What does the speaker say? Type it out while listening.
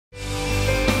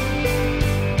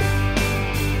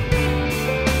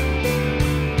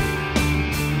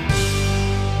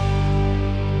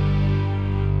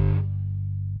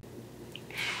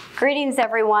Greetings,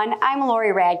 everyone. I'm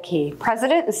Laurie Radke,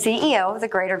 President and CEO of the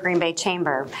Greater Green Bay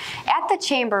Chamber. At the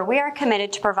Chamber, we are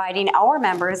committed to providing our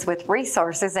members with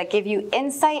resources that give you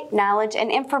insight, knowledge, and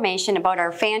information about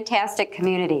our fantastic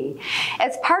community.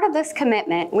 As part of this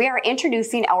commitment, we are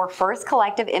introducing our first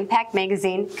collective impact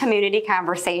magazine, Community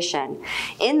Conversation.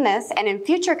 In this and in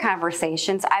future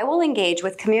conversations, I will engage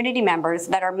with community members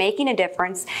that are making a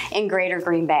difference in Greater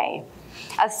Green Bay.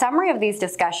 A summary of these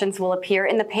discussions will appear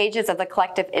in the pages of the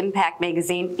Collective Impact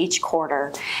magazine each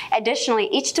quarter. Additionally,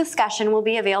 each discussion will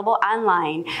be available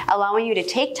online, allowing you to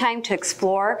take time to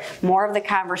explore more of the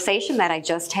conversation that I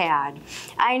just had.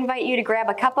 I invite you to grab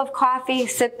a cup of coffee,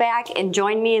 sit back, and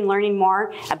join me in learning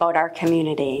more about our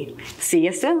community. See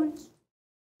you soon.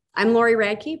 I'm Laurie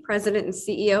Radke, President and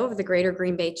CEO of the Greater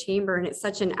Green Bay Chamber, and it's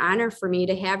such an honor for me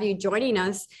to have you joining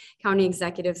us, County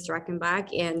Executive Streckenbach,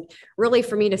 and really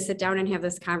for me to sit down and have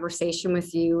this conversation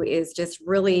with you is just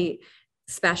really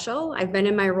special. I've been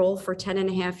in my role for 10 and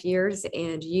a half years,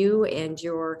 and you and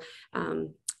your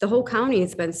the whole county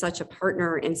has been such a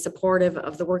partner and supportive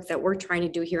of the work that we're trying to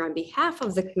do here on behalf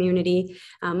of the community,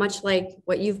 much like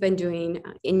what you've been doing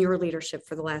in your leadership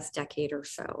for the last decade or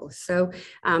so. So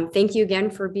thank you again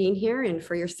for being here and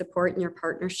for your support and your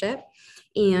partnership.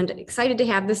 And excited to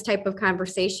have this type of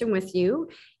conversation with you,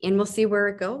 and we'll see where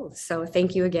it goes. So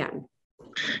thank you again.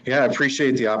 Yeah, I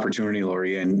appreciate the opportunity,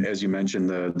 Laurie. And as you mentioned,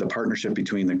 the partnership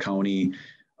between the county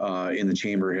and the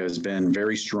chamber has been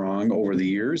very strong over the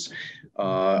years.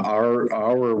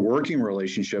 Our working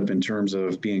relationship in terms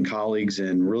of being colleagues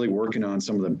and really working on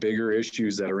some of the bigger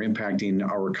issues that are impacting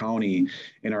our county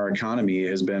and our economy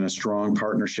has been a strong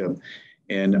partnership.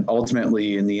 And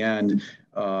ultimately, in the end,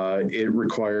 it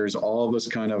requires all of us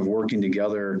kind of working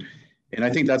together. And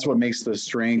I think that's what makes the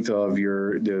strength of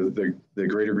the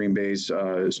Greater Green Bay's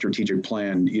strategic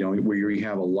plan, where you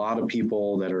have a lot of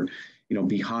people that are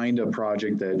behind a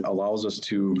project that allows us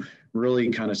to really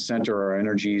kind of center our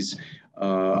energies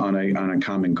on a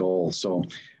common goal. So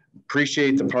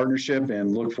appreciate the partnership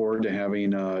and look forward to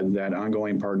having that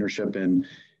ongoing partnership and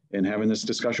having this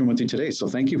discussion with you today. So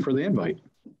thank you for the invite.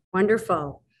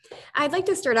 Wonderful. I'd like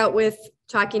to start out with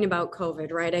talking about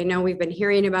COVID, right? I know we've been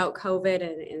hearing about COVID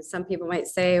and some people might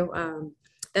say,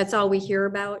 that's all we hear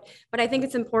about. But I think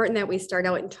it's important that we start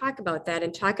out and talk about that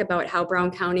and talk about how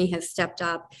Brown County has stepped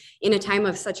up in a time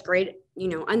of such great,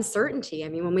 uncertainty. I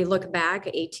mean, when we look back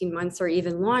 18 months or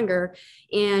even longer,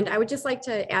 and I would just like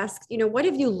to ask, what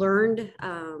have you learned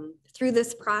through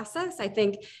this process? I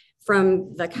think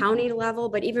from the county level,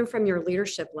 but even from your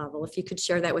leadership level, if you could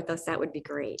share that with us, that would be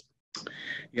great.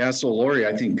 Yeah, so Laurie,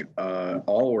 I think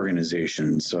all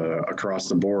organizations across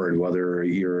the board, whether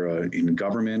you're in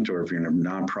government or if you're in a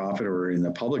nonprofit or in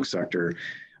the public sector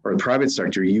or the private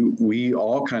sector, we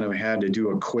all kind of had to do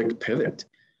a quick pivot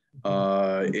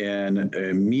and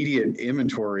immediate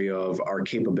inventory of our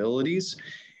capabilities,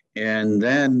 and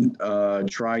then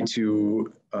try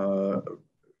to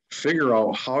figure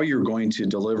out how you're going to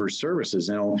deliver services.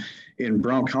 Now, in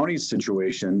Brown County's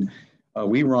situation,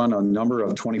 we run a number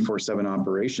of 24/7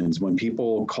 operations. When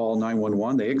people call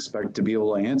 911, they expect to be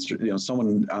able to answer,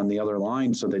 someone on the other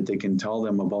line so that they can tell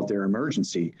them about their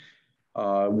emergency.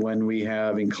 When we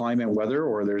have inclement weather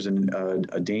or there's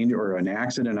a danger or an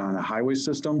accident on a highway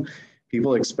system,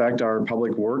 people expect our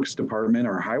public works department,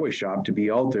 our highway shop, to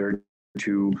be out there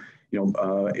to,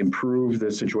 improve the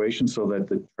situation so that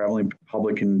the traveling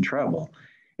public can travel.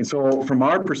 And so from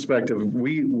our perspective,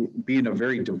 we being a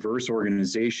very diverse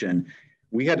organization,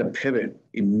 we had to pivot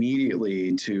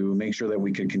immediately to make sure that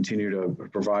we could continue to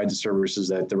provide the services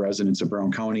that the residents of Brown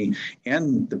County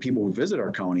and the people who visit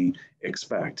our county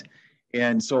expect.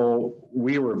 And so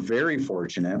we were very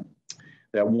fortunate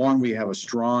that, one, we have a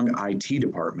strong IT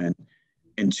department,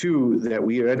 and two, that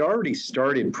we had already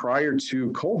started prior to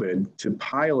COVID to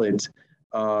pilot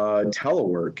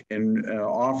telework and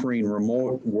offering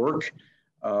remote work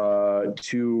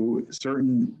to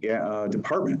certain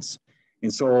departments.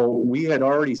 And so we had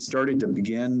already started to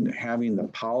begin having the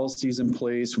policies in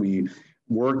place. We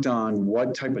worked on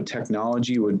what type of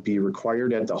technology would be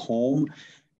required at the home.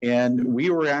 And we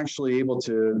were actually able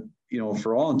to,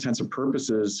 for all intents and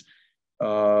purposes,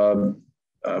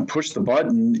 push the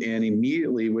button and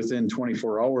immediately within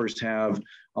 24 hours have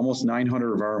almost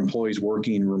 900 of our employees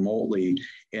working remotely.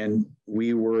 And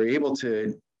we were able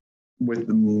to, with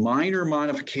minor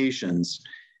modifications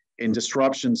and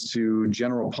disruptions to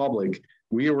general public,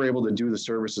 we were able to do the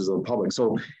services of the public.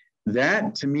 So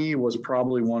that to me was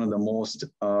probably one of the most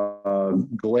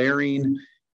glaring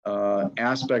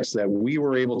aspects, that we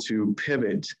were able to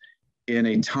pivot in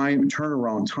a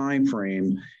turnaround time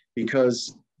frame,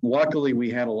 because luckily we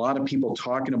had a lot of people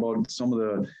talking about some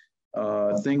of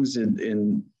things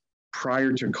in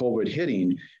prior to COVID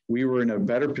hitting, we were in a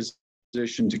better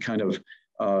position to kind of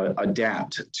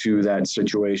adapt to that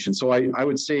situation. So I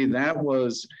would say that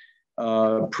was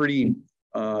pretty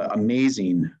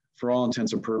amazing for all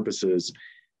intents and purposes,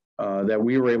 that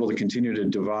we were able to continue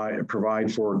to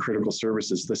provide for critical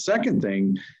services. The second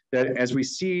thing, that as we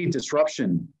see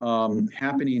disruption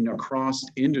happening across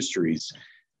industries,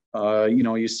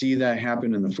 you see that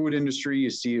happen in the food industry. You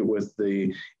see it with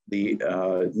the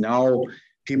now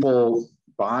people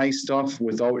buy stuff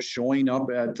without showing up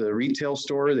at the retail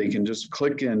store. They can just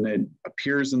click and it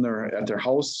appears at their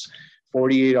house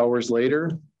 48 hours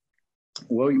later.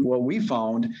 What we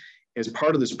found as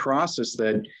part of this process,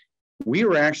 that we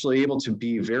were actually able to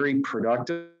be very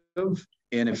productive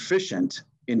and efficient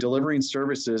in delivering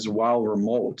services while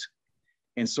remote.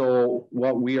 And so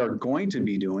what we are going to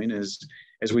be doing is,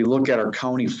 as we look at our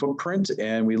county footprint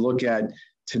and we look at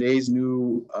today's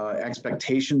new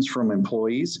expectations from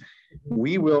employees,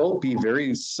 we will be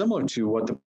very similar to what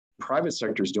the private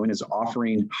sector is doing, is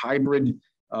offering hybrid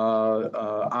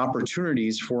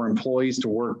opportunities for employees to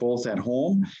work both at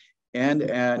home and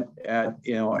at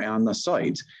on the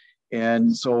site.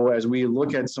 And so as we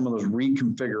look at some of those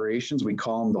reconfigurations, we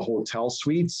call them the hotel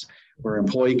suites, where an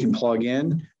employee can plug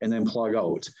in and then plug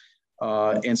out.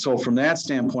 And so from that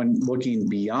standpoint, looking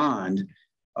beyond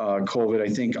COVID, I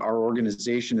think our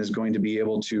organization is going to be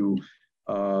able to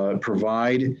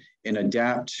provide and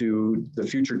adapt to the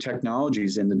future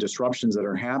technologies and the disruptions that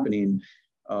are happening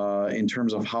in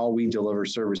terms of how we deliver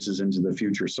services into the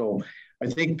future. So I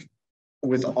think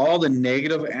with all the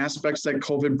negative aspects that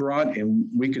COVID brought, and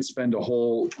we could spend a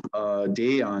whole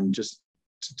day on just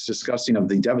discussing of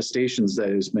the devastations that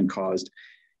has been caused.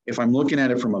 If I'm looking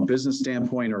at it from a business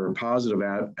standpoint or a positive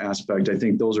aspect, I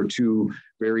think those are two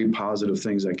very positive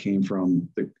things that came from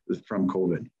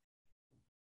COVID.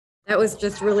 That was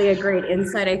just really a great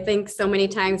insight. I think so many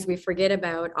times we forget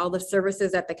about all the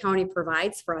services that the county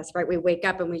provides for us, right? We wake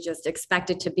up and we just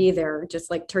expect it to be there, just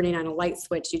like turning on a light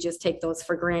switch. You just take those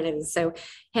for granted. And so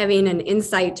having an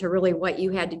insight to really what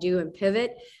you had to do and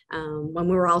pivot when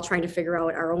we were all trying to figure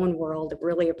out our own world,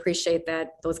 really appreciate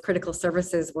that those critical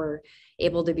services were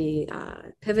able to be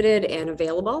pivoted and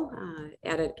available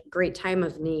at a great time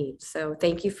of need. So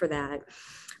thank you for that.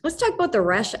 Let's talk about the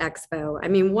Resch Expo. I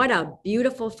mean, what a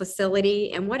beautiful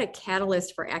facility and what a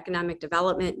catalyst for economic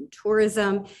development and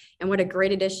tourism, and what a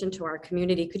great addition to our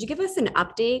community. Could you give us an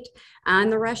update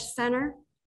on the Resch Center?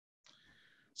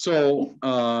 So,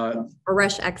 or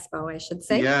Resch Expo, I should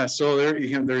say. Yeah, so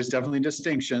there's definitely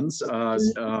distinctions.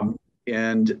 And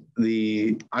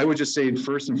I would just say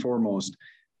first and foremost,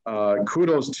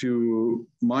 kudos to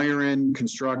Myron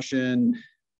Construction,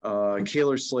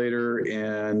 Kaler Slater,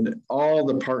 and all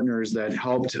the partners that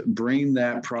helped bring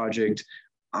that project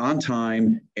on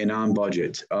time and on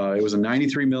budget. It was a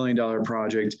 $93 million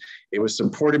project. It was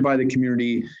supported by the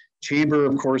community. Chamber,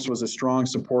 of course, was a strong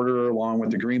supporter along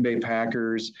with the Green Bay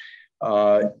Packers.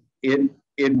 It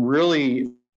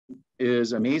really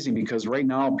is amazing because right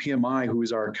now PMI, who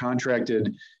is our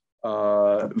contracted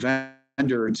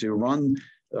vendor to run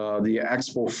the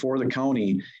expo for the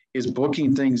county, is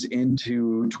booking things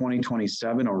into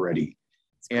 2027 already.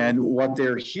 And what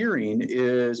they're hearing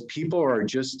is people are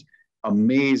just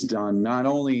amazed on not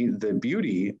only the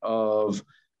beauty of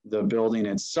the building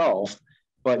itself,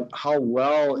 but how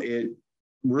well it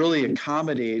really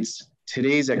accommodates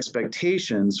today's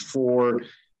expectations for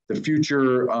the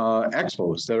future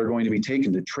expos that are going to be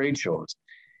taken to trade shows.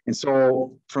 And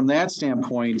so from that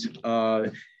standpoint,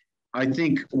 I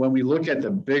think when we look at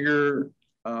the bigger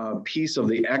piece of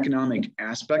the economic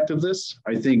aspect of this,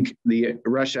 I think the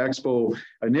Resch Expo,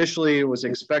 initially it was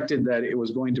expected that it was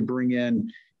going to bring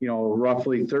in,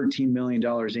 roughly $13 million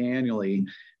annually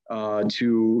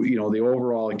to, the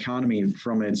overall economy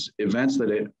from its events that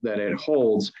it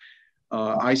holds.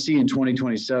 I see in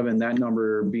 2027 that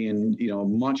number being,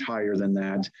 much higher than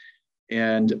that.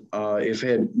 And if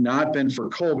it had not been for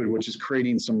COVID, which is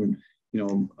creating some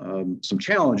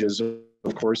challenges,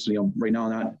 of course, right now,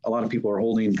 not a lot of people are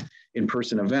holding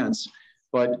in-person events,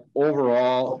 but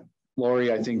overall,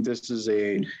 Laurie, I think this is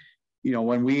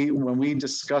when we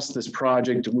discussed this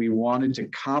project, we wanted to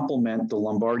complement the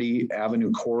Lombardi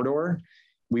Avenue corridor.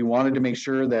 We wanted to make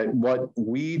sure that what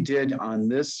we did on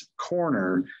this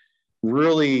corner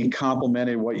really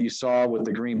complemented what you saw with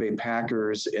the Green Bay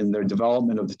Packers in their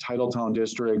development of the Titletown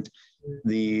district,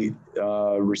 the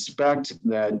respect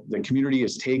that the community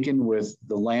has taken with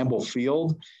the Lambeau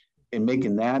Field and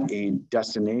making that a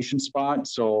destination spot.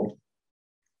 So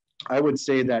I would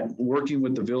say that working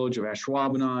with the village of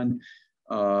Ashwaubenon,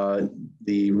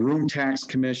 the room tax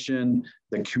commission,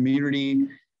 the community,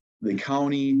 the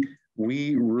county.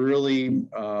 We really,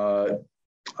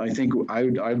 I think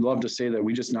I'd love to say that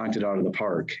we just knocked it out of the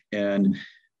park. And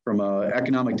from an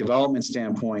economic development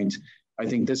standpoint, I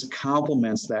think this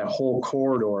complements that whole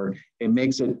corridor. It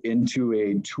makes it into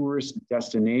a tourist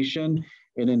destination.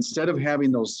 And instead of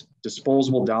having those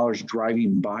disposable dollars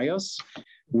driving by us,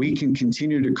 we can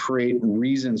continue to create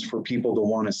reasons for people to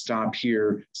want to stop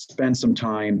here, spend some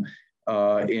time,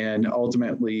 and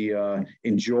ultimately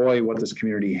enjoy what this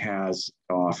community has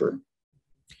to offer.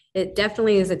 It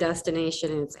definitely is a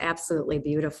destination, and it's absolutely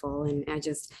beautiful. And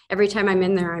every time I'm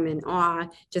in there, I'm in awe,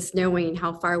 just knowing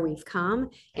how far we've come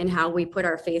and how we put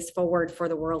our face forward for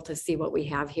the world to see what we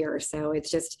have here. So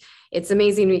it's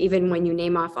amazing, even when you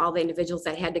name off all the individuals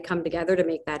that had to come together to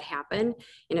make that happen.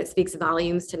 And it speaks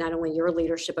volumes to not only your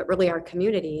leadership, but really our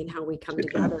community and how we come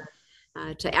together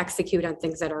to execute on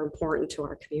things that are important to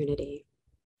our community.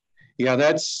 Yeah,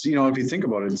 that's, if you think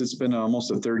about it, it's been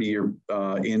almost a 30-year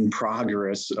in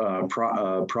progress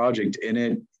project, and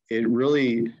it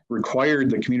really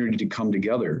required the community to come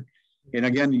together. And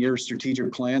again, your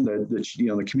strategic plan,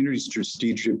 the community's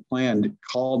strategic plan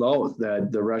called out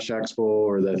that the Resch Expo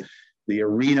or the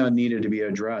arena needed to be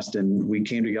addressed, and we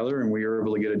came together and we were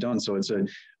able to get it done. So it's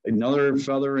another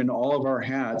feather in all of our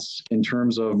hats in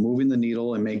terms of moving the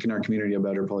needle and making our community a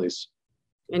better place.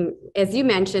 And as you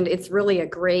mentioned, it's really a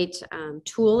great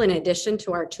tool in addition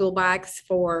to our toolbox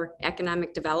for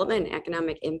economic development and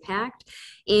economic impact.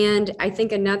 And I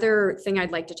think another thing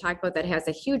I'd like to talk about that has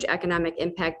a huge economic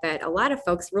impact that a lot of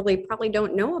folks really probably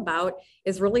don't know about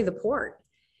is really the port.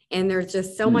 And there's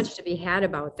just so much to be had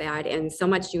about that and so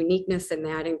much uniqueness in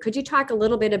that. And could you talk a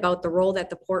little bit about the role that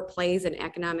the port plays in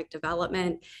economic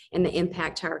development and the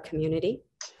impact to our community?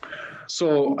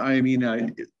 So, I mean, our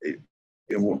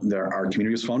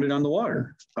community is founded on the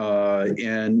water,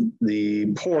 and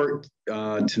the port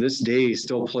to this day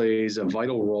still plays a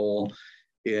vital role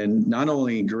in not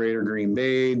only Greater Green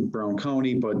Bay, Brown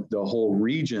County, but the whole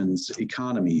region's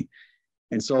economy.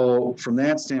 And so from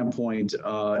that standpoint,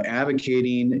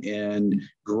 advocating and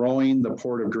growing the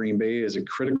Port of Green Bay is a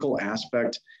critical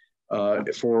aspect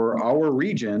for our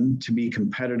region to be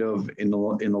competitive in the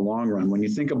long run. When you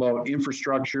think about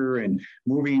infrastructure and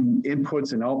moving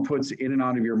inputs and outputs in and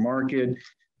out of your market,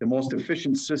 the most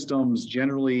efficient systems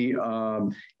generally,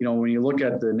 when you look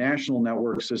at the national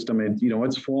network system,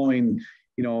 it's flowing,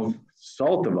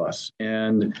 south of us.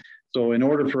 And so in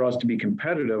order for us to be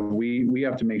competitive, we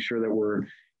have to make sure that we're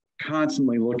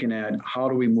constantly looking at how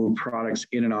do we move products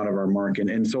in and out of our market.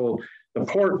 And so the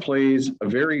port plays a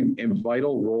very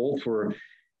vital role for,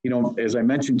 as I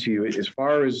mentioned to you, as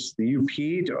far as the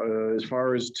UP, as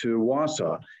far as to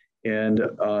Wausau. And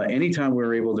anytime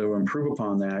we're able to improve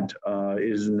upon that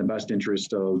is in the best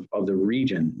interest of the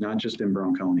region, not just in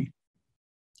Brown County.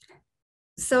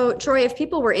 So Troy, if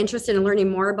people were interested in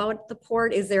learning more about the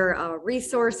port, is there a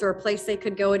resource or a place they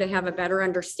could go to have a better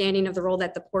understanding of the role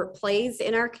that the port plays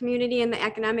in our community and the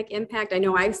economic impact? I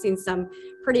know I've seen some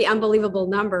pretty unbelievable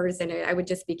numbers, and I would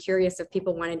just be curious if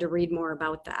people wanted to read more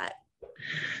about that.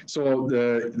 So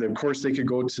of course, they could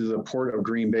go to the Port of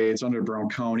Green Bay. It's under Brown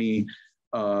County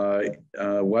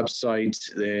website,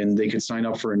 and they could sign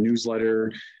up for a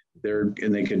newsletter.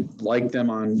 And they could like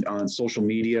them on social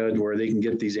media where they can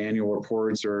get these annual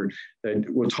reports, or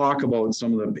that will talk about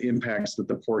some of the impacts that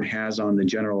the port has on the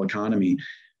general economy.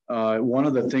 One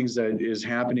of the things that is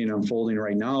happening, unfolding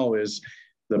right now, is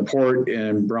the port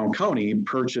in Brown County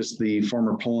purchased the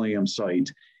former Pulliam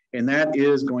site. And that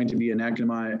is going to be an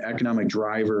economic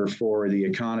driver for the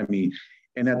economy.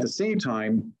 And at the same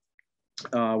time,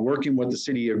 working with the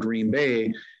city of Green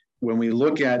Bay, when we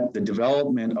look at the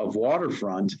development of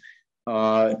waterfront,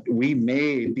 we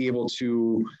may be able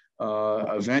to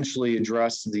eventually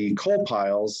address the coal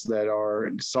piles that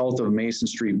are south of Mason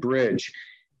Street Bridge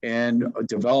and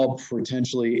develop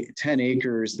potentially 10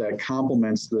 acres that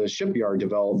complements the shipyard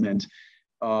development.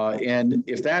 And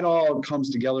if that all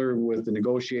comes together with the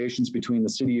negotiations between the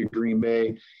city of Green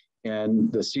Bay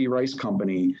and the C. Rice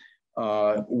Company,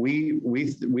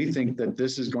 we think that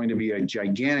this is going to be a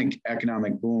gigantic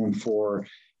economic boom for,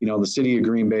 the city of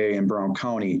Green Bay and Brown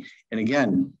County. And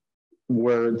again,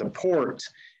 where the port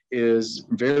is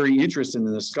very interested in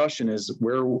the discussion is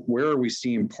where are we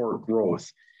seeing port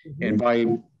growth? Mm-hmm. And by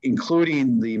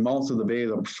including the mouth of the bay,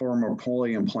 the former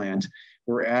Pulliam plant,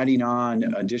 we're adding on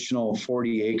additional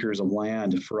 40 acres of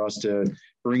land for us to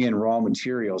bring in raw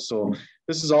materials. So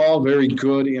this is all very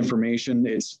good information.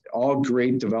 It's all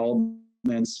great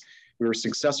developments. we were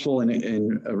successful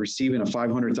in receiving a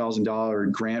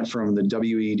 $500,000 grant from the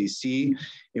WEDC,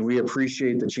 and we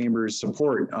appreciate the Chamber's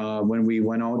support when we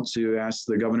went out to ask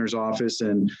the governor's office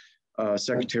and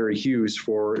Secretary Hughes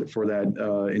for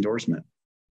that endorsement.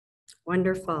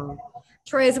 Wonderful.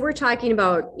 Troy, as we're talking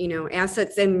about,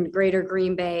 assets in Greater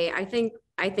Green Bay, I think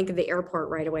of the airport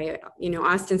right away,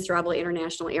 Austin Straubel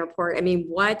International Airport. I mean,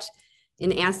 what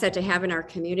an asset to have in our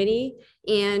community.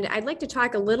 And I'd like to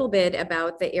talk a little bit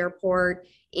about the airport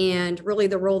and really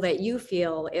the role that you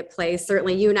feel it plays.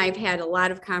 Certainly you and I have had a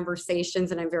lot of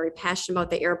conversations, and I'm very passionate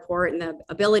about the airport and the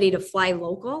ability to fly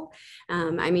local.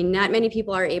 I mean, not many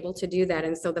people are able to do that.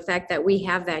 And so the fact that we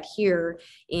have that here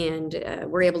and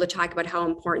we're able to talk about how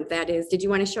important that is. Did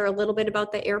you want to share a little bit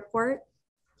about the airport?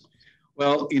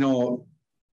 Well,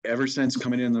 ever since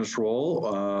coming in this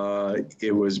role,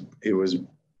 it was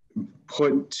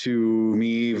put to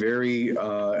me very, in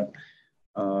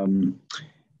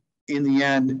the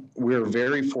end, we're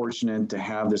very fortunate to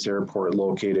have this airport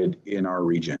located in our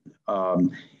region.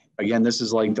 Again, this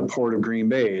is like the Port of Green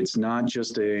Bay. It's not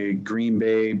just a Green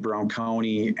Bay, Brown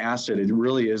County asset. It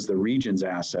really is the region's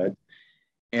asset.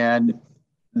 And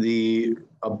the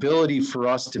ability for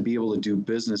us to be able to do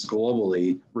business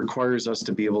globally requires us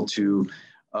to be able to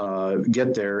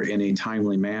get there in a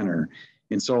timely manner.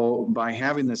 And so by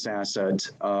having this asset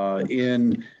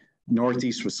in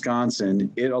Northeast Wisconsin,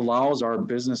 it allows our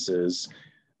businesses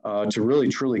to really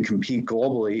truly compete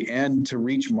globally and to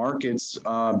reach markets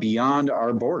beyond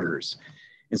our borders.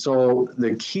 And so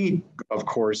the key, of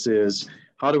course, is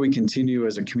how do we continue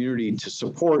as a community to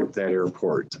support that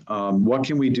airport? What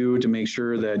can we do to make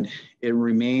sure that it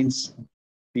remains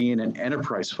being an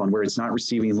enterprise fund where it's not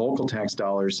receiving local tax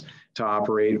dollars to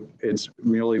operate? It's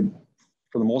really,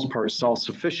 for the most part,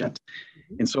 self-sufficient.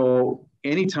 And so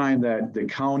anytime that the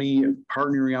county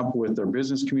partnering up with their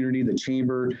business community, the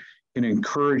chamber can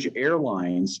encourage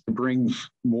airlines to bring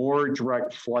more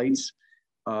direct flights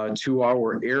to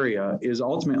our area is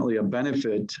ultimately a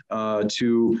benefit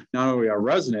to not only our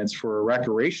residents for a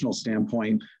recreational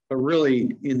standpoint, but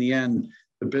really in the end,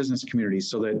 the business community,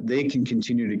 so that they can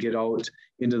continue to get out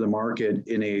into the market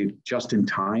in a just in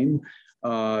time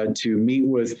to meet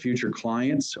with future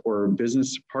clients or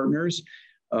business partners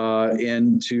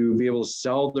and to be able to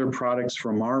sell their products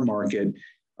from our market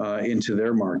into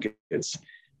their markets.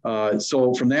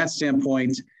 So from that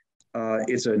standpoint,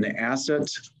 it's an asset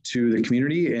to the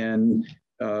community, and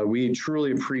we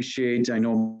truly appreciate, I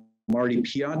know Marty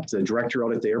Piot, the director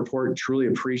out at the airport, truly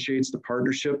appreciates the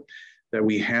partnership that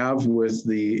we have with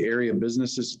the area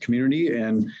businesses community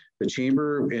and the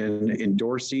chamber in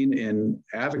endorsing and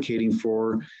advocating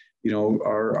for,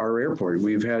 our airport.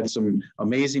 We've had some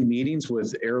amazing meetings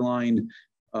with airline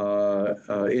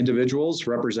individuals,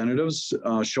 representatives,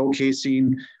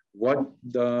 showcasing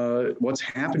what's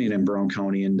happening in Brown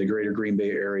County and the greater Green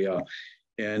Bay area.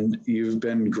 And you've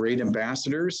been great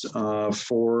ambassadors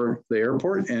for the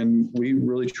airport, and we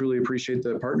really truly appreciate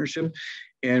the partnership.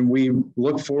 And we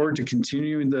look forward to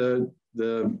continuing the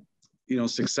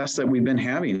success that we've been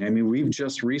having. I mean, we've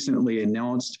just recently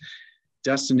announced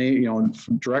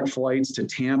direct flights to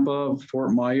Tampa,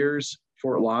 Fort Myers,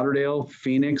 Fort Lauderdale,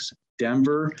 Phoenix,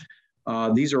 Denver.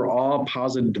 These are all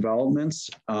positive developments,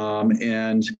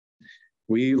 and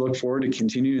we look forward to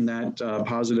continuing that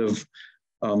positive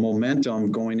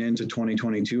momentum going into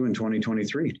 2022 and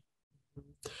 2023.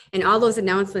 And all those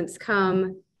announcements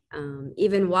come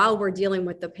even while we're dealing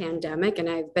with the pandemic. And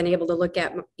I've been able to look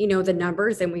at, the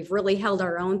numbers, and we've really held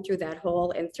our own through that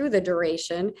whole and through the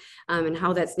duration and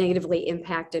how that's negatively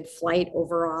impacted flight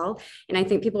overall. And I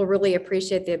think people really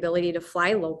appreciate the ability to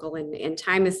fly local, and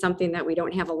time is something that we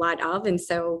don't have a lot of. And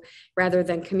so rather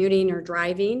than commuting or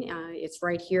driving, it's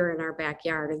right here in our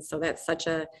backyard. And so that's such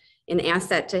an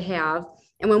asset to have.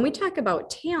 And when we talk about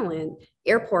talent,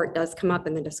 airport does come up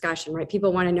in the discussion, right?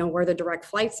 People want to know where the direct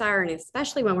flights are, and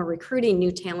especially when we're recruiting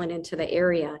new talent into the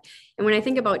area. And when I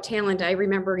think about talent, I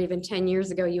remember even 10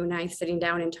 years ago, you and I sitting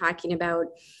down and talking about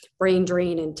brain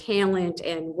drain and talent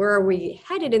and where are we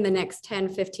headed in the next 10,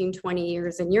 15, 20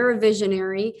 years. And you're a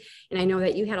visionary. And I know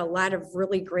that you had a lot of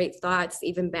really great thoughts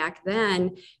even back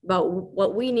then about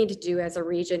what we need to do as a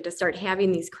region to start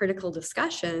having these critical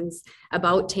discussions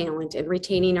about talent and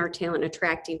retaining our talent,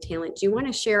 attracting talent. Do you want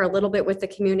to share a little bit with the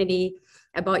community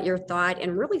about your thought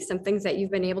and really some things that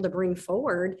you've been able to bring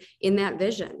forward in that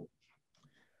vision?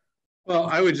 Well,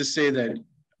 I would just say that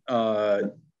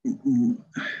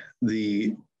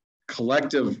the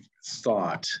collective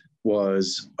thought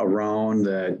was around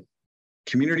that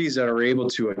communities that are able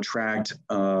to attract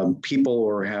people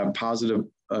or have positive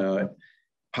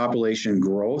population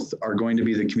growth are going to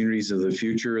be the communities of the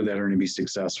future that are going to be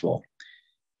successful.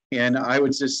 And I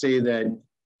would just say that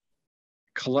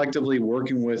collectively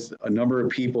working with a number of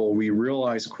people, we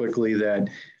realized quickly that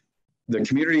the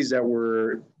communities that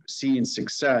were seeing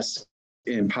success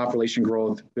in population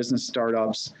growth, business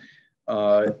startups,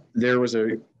 there was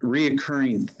a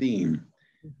reoccurring theme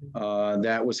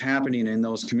that was happening in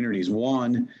those communities.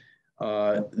 One,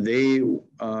 they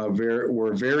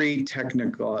were very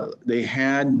technical. They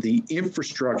had the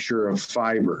infrastructure of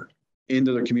fiber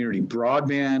into their community.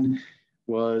 Broadband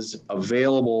was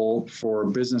available for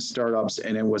business startups,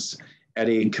 and it was at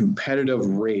a competitive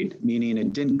rate, meaning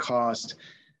it didn't cost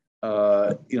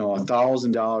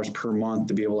 $1,000 per month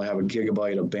to be able to have a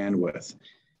gigabyte of bandwidth.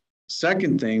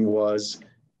 Second thing was,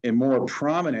 and more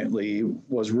prominently,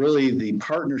 was really the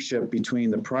partnership between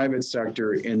the private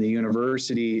sector and the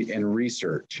university and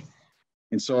research.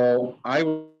 And so I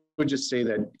would just say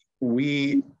that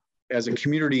we, as a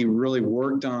community, really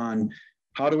worked on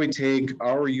how do we take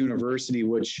our university,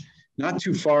 which not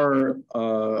too far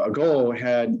ago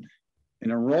had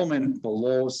an enrollment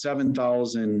below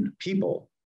 7,000 people.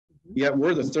 Yet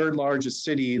we're the third largest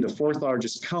city, the fourth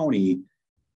largest county.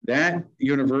 That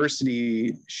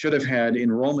university should have had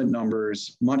enrollment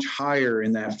numbers much higher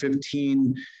in that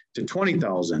 15 to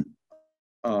 20,000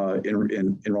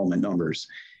 enrollment numbers.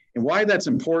 And why that's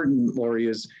important, Laurie,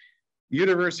 is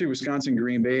University of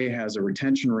Wisconsin-Green Bay has a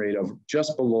retention rate of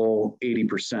just below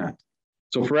 80%.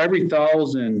 So for every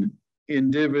 1,000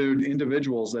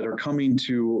 individuals that are coming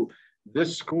to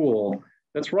this school,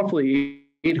 that's roughly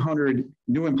 800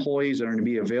 new employees that are going to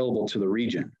be available to the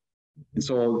region. And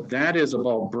so that is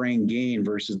about brain gain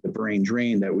versus the brain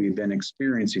drain that we've been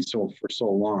experiencing for so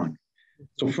long.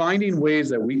 So finding ways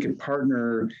that we could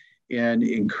partner and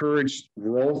encourage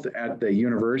growth at the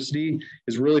university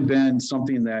has really been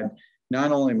something that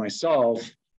not only myself,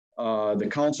 the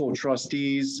Council of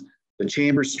Trustees, the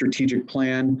Chamber's strategic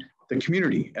plan, the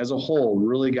community as a whole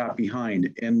really got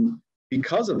behind. And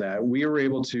because of that, we were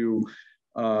able to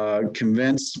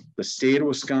convince the state of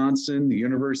Wisconsin, the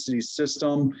university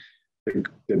system,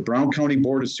 the Brown County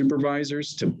Board of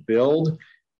Supervisors to build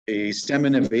a STEM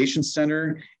Innovation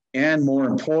Center. And more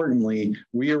importantly,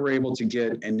 we were able to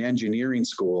get an engineering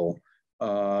school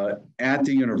at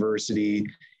the university,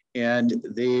 and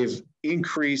they've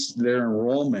increased their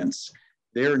enrollments.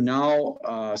 They're now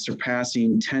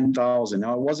surpassing 10,000.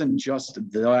 Now, it wasn't just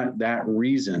that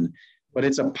reason, but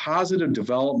it's a positive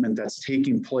development that's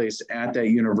taking place at that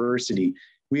university.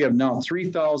 We have now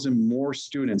 3,000 more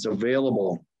students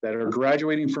available that are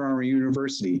graduating from our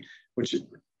university, which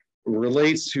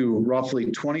relates to roughly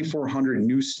 2,400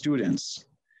 new students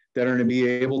that are going to be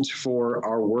able to, for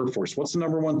our workforce. What's the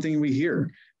number one thing we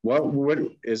hear? What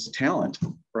is talent,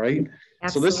 right?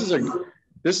 Absolutely. So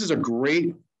this is a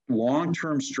great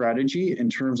long-term strategy in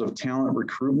terms of talent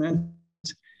recruitment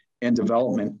and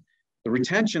development. The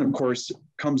retention, of course,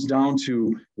 comes down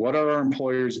to what are our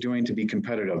employers doing to be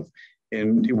competitive,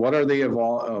 and what are they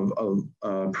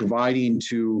providing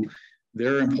to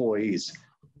their employees.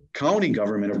 County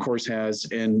government, of course,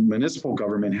 and municipal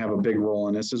government have a big role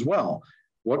in this as well.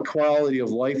 What quality of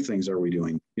life things are we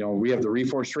doing? We have the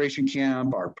reforestation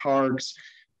camp, our parks,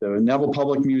 the Neville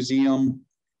Public Museum,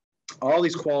 all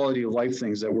these quality of life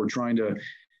things that we're trying to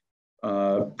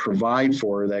provide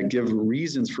for that give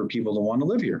reasons for people to want to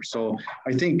live here. So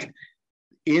I think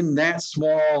in that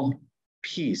small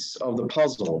piece of the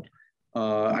puzzle,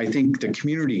 I think the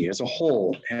community as a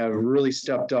whole have really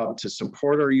stepped up to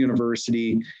support our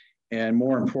university, and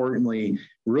more importantly,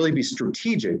 really be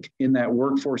strategic in that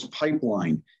workforce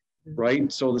pipeline,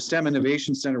 right? So the STEM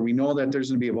Innovation Center, we know that there's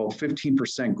going to be about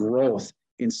 15% growth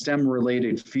in STEM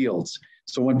related fields.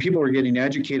 So when people are getting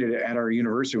educated at our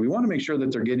university, we want to make sure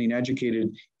that they're getting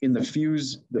educated in the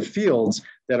fields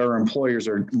that our employers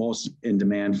are most in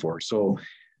demand for. So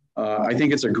I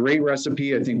think it's a great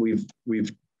recipe. I think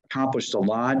we've accomplished a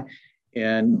lot,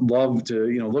 and love to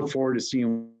look forward to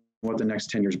seeing what the next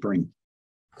 10 years bring.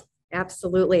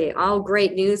 Absolutely. All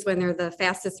great news when they're the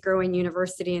fastest growing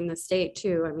university in the state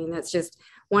too. I mean, that's just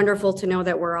wonderful to know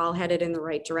that we're all headed in the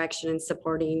right direction and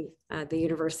supporting the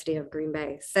University of Green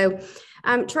Bay. So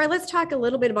Troy, let's talk a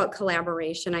little bit about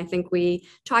collaboration. I think we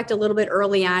talked a little bit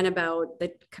early on about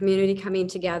the community coming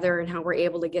together and how we're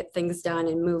able to get things done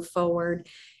and move forward.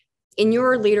 In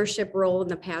your leadership role in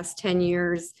the past 10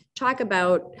 years, talk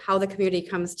about how the community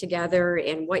comes together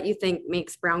and what you think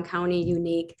makes Brown County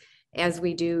unique as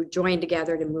we do join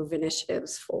together to move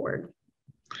initiatives forward.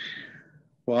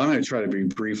 Well, I'm going to try to be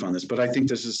brief on this, but I think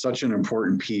this is such an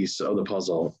important piece of the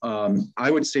puzzle. I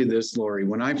would say this, Laurie,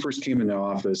 when I first came into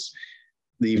office,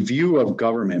 the view of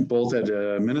government, both at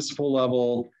a municipal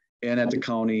level and at the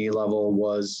county level,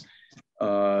 was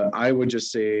I would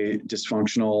just say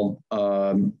dysfunctional.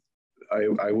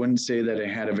 I wouldn't say that it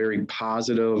had a very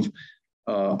positive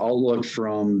outlook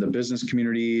from the business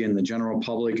community and the general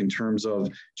public in terms of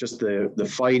just the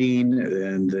fighting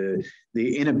and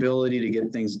the inability to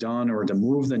get things done or to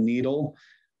move the needle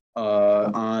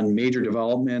on major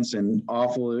developments. And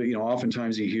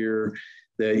oftentimes you hear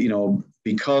that,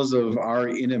 because of our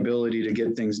inability to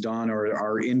get things done or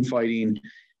our infighting,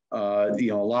 a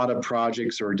lot of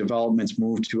projects or developments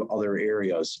move to other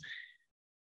areas.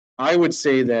 I would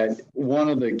say that one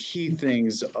of the key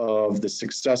things of the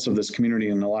success of this community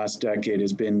in the last decade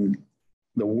has been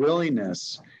the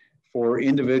willingness for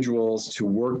individuals to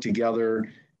work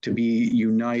together, to be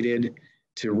united,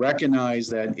 to recognize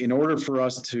that in order for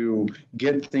us to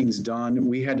get things done,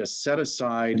 we had to set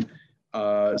aside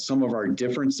some of our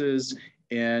differences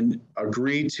and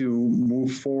agree to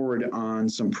move forward on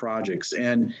some projects.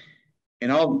 And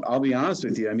I'll be honest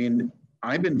with you. I mean,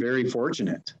 I've been very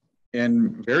fortunate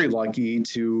and very lucky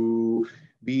to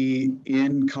be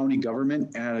in county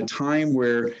government at a time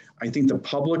where I think the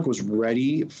public was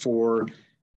ready for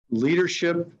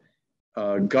leadership,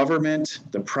 government,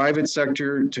 the private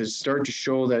sector to start to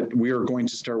show that we are going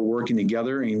to start working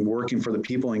together and working for the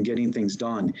people and getting things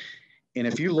done. And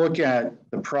if you look at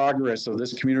the progress of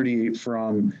this community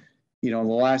from, the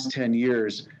last 10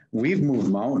 years, we've moved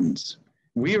mountains.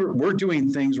 We're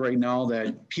doing things right now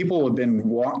that people have been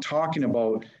talking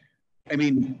about. I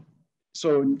mean,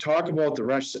 so talk about the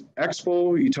Resch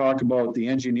Expo, you talk about the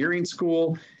engineering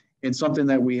school, and something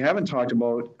that we haven't talked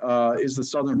about is the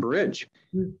Southern Bridge.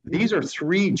 These are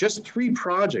just three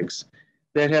projects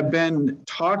that have been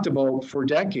talked about for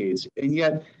decades, and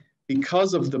yet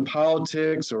because of the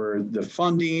politics or the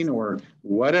funding or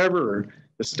whatever,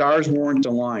 the stars weren't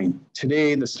aligned.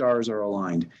 Today, the stars are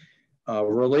aligned.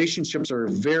 Relationships are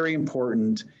very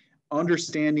important.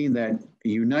 Understanding that a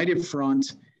united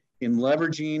front in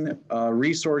leveraging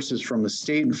resources from the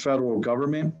state and federal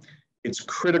government, it's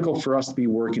critical for us to be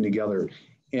working together.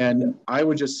 And I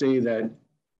would just say that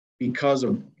because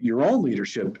of your own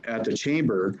leadership at the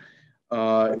chamber,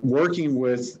 working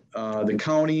with the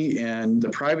county and the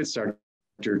private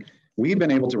sector, we've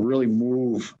been able to really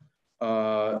move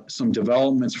some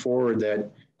developments forward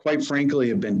that, quite frankly,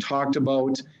 have been talked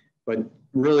about, but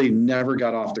really never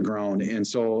got off the ground. And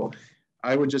so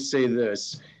I would just say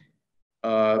this,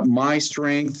 my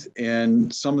strength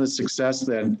and some of the success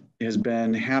that has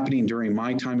been happening during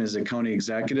my time as a county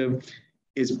executive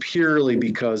is purely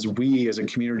because we as a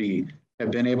community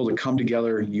have been able to come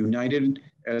together united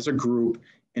as a group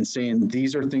and saying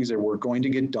these are things that we're going to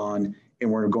get done and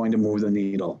we're going to move the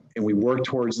needle. And we work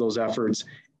towards those efforts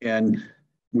and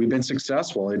we've been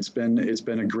successful. It's been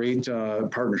a great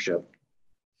partnership.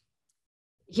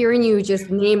 Hearing you just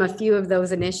name a few of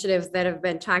those initiatives that have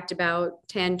been talked about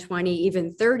 10, 20,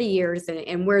 even 30 years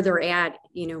and where they're at,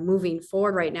 moving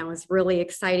forward right now is really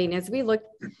exciting. As we look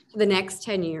to the next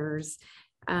 10 years,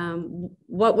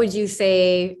 what would you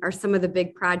say are some of the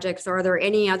big projects? Or are there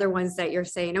any other ones that you're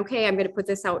saying, okay, I'm going to put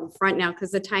this out in front now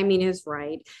because the timing is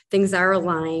right. Things are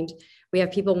aligned. We have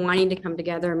people wanting to come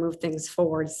together and move things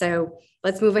forward. So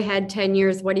let's move ahead 10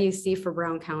 years. What do you see for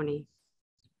Brown County?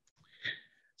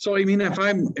 So, I mean, if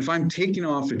I'm taking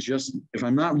off if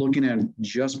I'm not looking at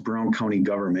just Brown County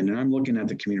government and I'm looking at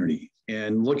the community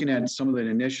and looking at some of the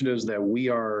initiatives that we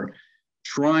are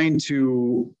trying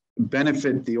to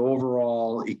benefit the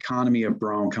overall economy of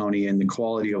Brown County and the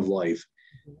quality of life,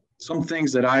 some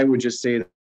things that I would just say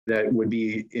that would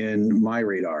be in my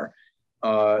radar.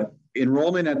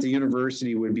 Enrollment at the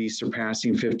university would be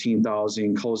surpassing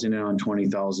 15,000, closing in on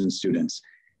 20,000 students.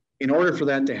 In order for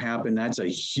that to happen, that's a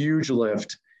huge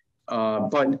lift.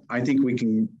 But I think we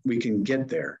can get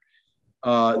there.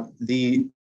 The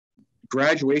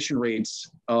graduation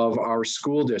rates of our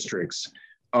school districts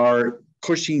are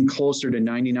pushing closer to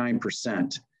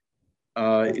 99%.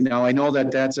 Now I know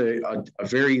that that's a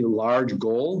very large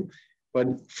goal, but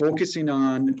focusing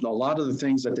on a lot of the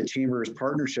things that the Chamber's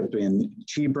partnership in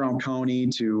Chief Brown County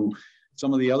to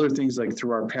some of the other things like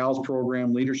through our PALS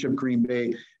program, Leadership Green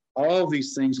Bay, all of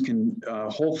these things can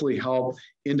hopefully help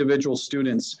individual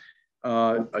students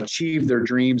achieve their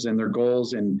dreams and their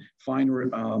goals and find,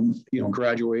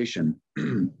 graduation.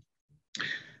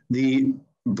 The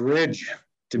bridge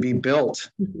to be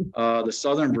built, the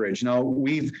Southern Bridge. Now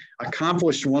we've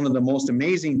accomplished one of the most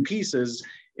amazing pieces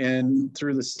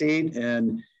through the state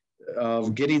and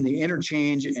of getting the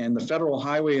interchange and the Federal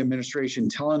Highway Administration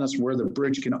telling us where the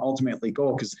bridge can ultimately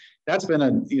go, because that's been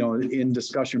in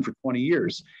discussion for 20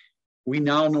 years. We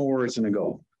now know where it's going to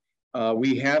go.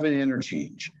 We have an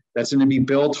interchange that's going to be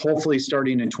built hopefully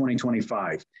starting in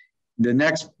 2025. The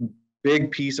next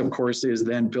big piece, of course, is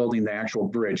then building the actual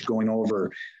bridge going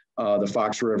over the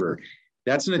Fox River.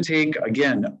 That's going to take,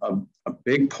 again, a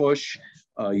big push,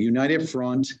 united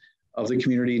front of the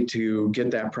community to get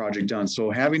that project done.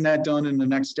 So having that done in the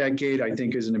next decade, I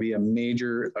think is going to be a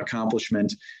major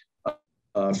accomplishment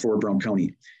for Brown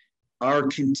County. Our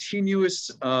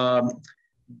continuous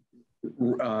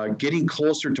getting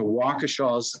closer to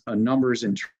Waukesha's numbers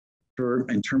in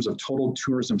terms of total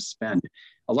tourism spend.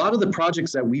 A lot of the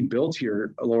projects that we built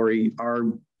here, Laurie,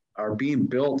 are being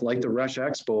built like the Resch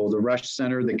Expo, the Resch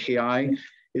Center, the KI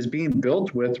is being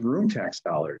built with room tax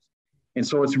dollars. And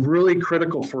so it's really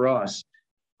critical for us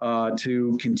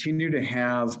to continue to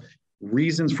have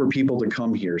reasons for people to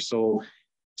come here. So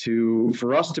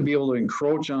for us to be able to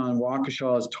encroach on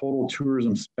Waukesha's total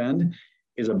tourism spend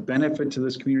is a benefit to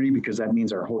this community, because that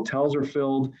means our hotels are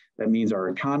filled, that means our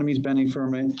economy is benefiting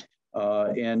from it,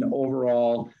 and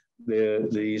overall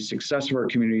the success of our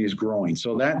community is growing.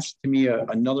 So that's, to me,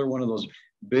 another one of those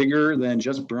bigger than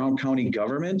just Brown County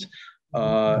government.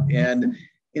 And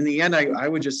in the end, I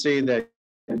would just say that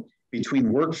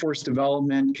between workforce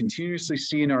development, continuously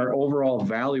seeing our overall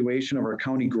valuation of our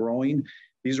county growing,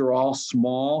 these are all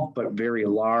small but very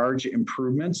large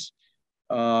improvements.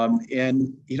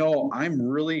 And, you know, I'm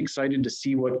really excited to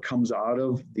see what comes out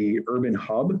of the urban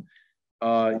hub.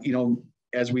 You know,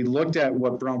 as we looked at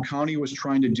what Brown County was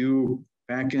trying to do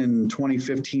back in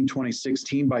 2015,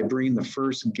 2016, by bringing the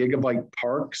first gigabyte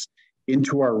parks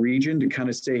into our region to kind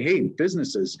of say, hey,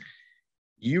 businesses,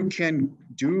 you can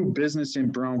do business in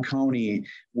Brown County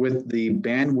with the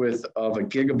bandwidth of a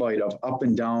gigabyte of up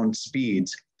and down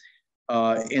speeds.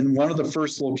 And one of the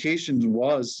first locations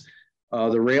was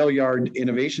the Rail Yard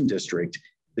Innovation District.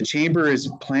 The chamber has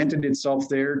planted itself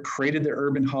there, created the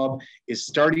urban hub, is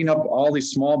starting up all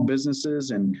these small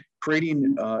businesses and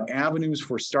creating avenues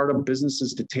for startup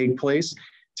businesses to take place.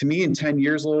 To me, in 10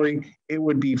 years, Laurie, it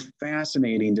would be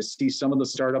fascinating to see some of the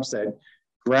startups that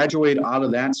graduate out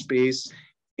of that space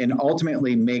and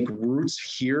ultimately make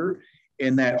roots here.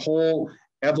 And that whole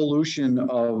evolution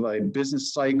of a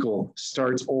business cycle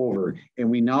starts over. And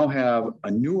we now have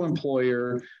a new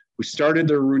employer who started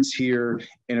their roots here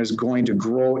and is going to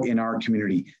grow in our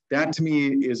community. That, to me,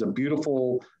 is a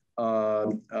beautiful,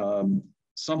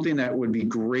 something that would be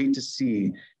great to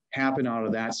see happen out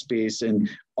of that space. And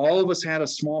all of us had a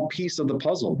small piece of the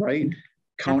puzzle, right?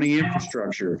 County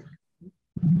infrastructure,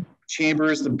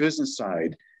 chambers, the business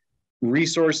side,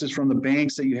 resources from the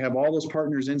banks, that you have all those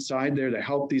partners inside there to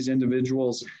help these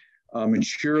individuals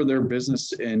mature their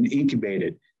business and incubate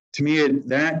it. To me,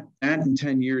 that in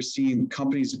 10 years, seeing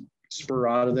companies spur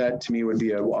out of that, to me, would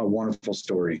be a wonderful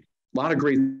story. A lot of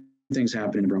great things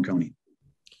happening in Brown County.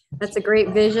 That's a great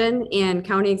vision, and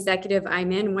county executive,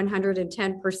 I'm in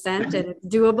 110%, and it's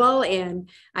doable, and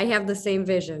I have the same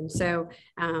vision. So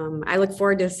I look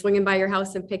forward to swinging by your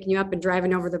house and picking you up and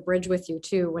driving over the bridge with you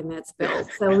too when that's built.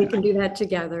 So we can do that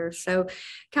together. So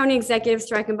County Executive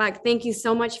Streckenbach, thank you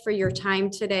so much for your time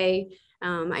today.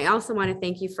 I also want to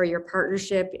thank you for your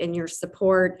partnership and your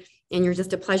support, and you're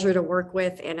just a pleasure to work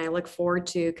with. And I look forward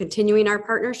to continuing our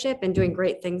partnership and doing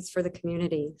great things for the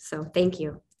community. So thank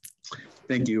you.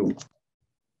 Thank you.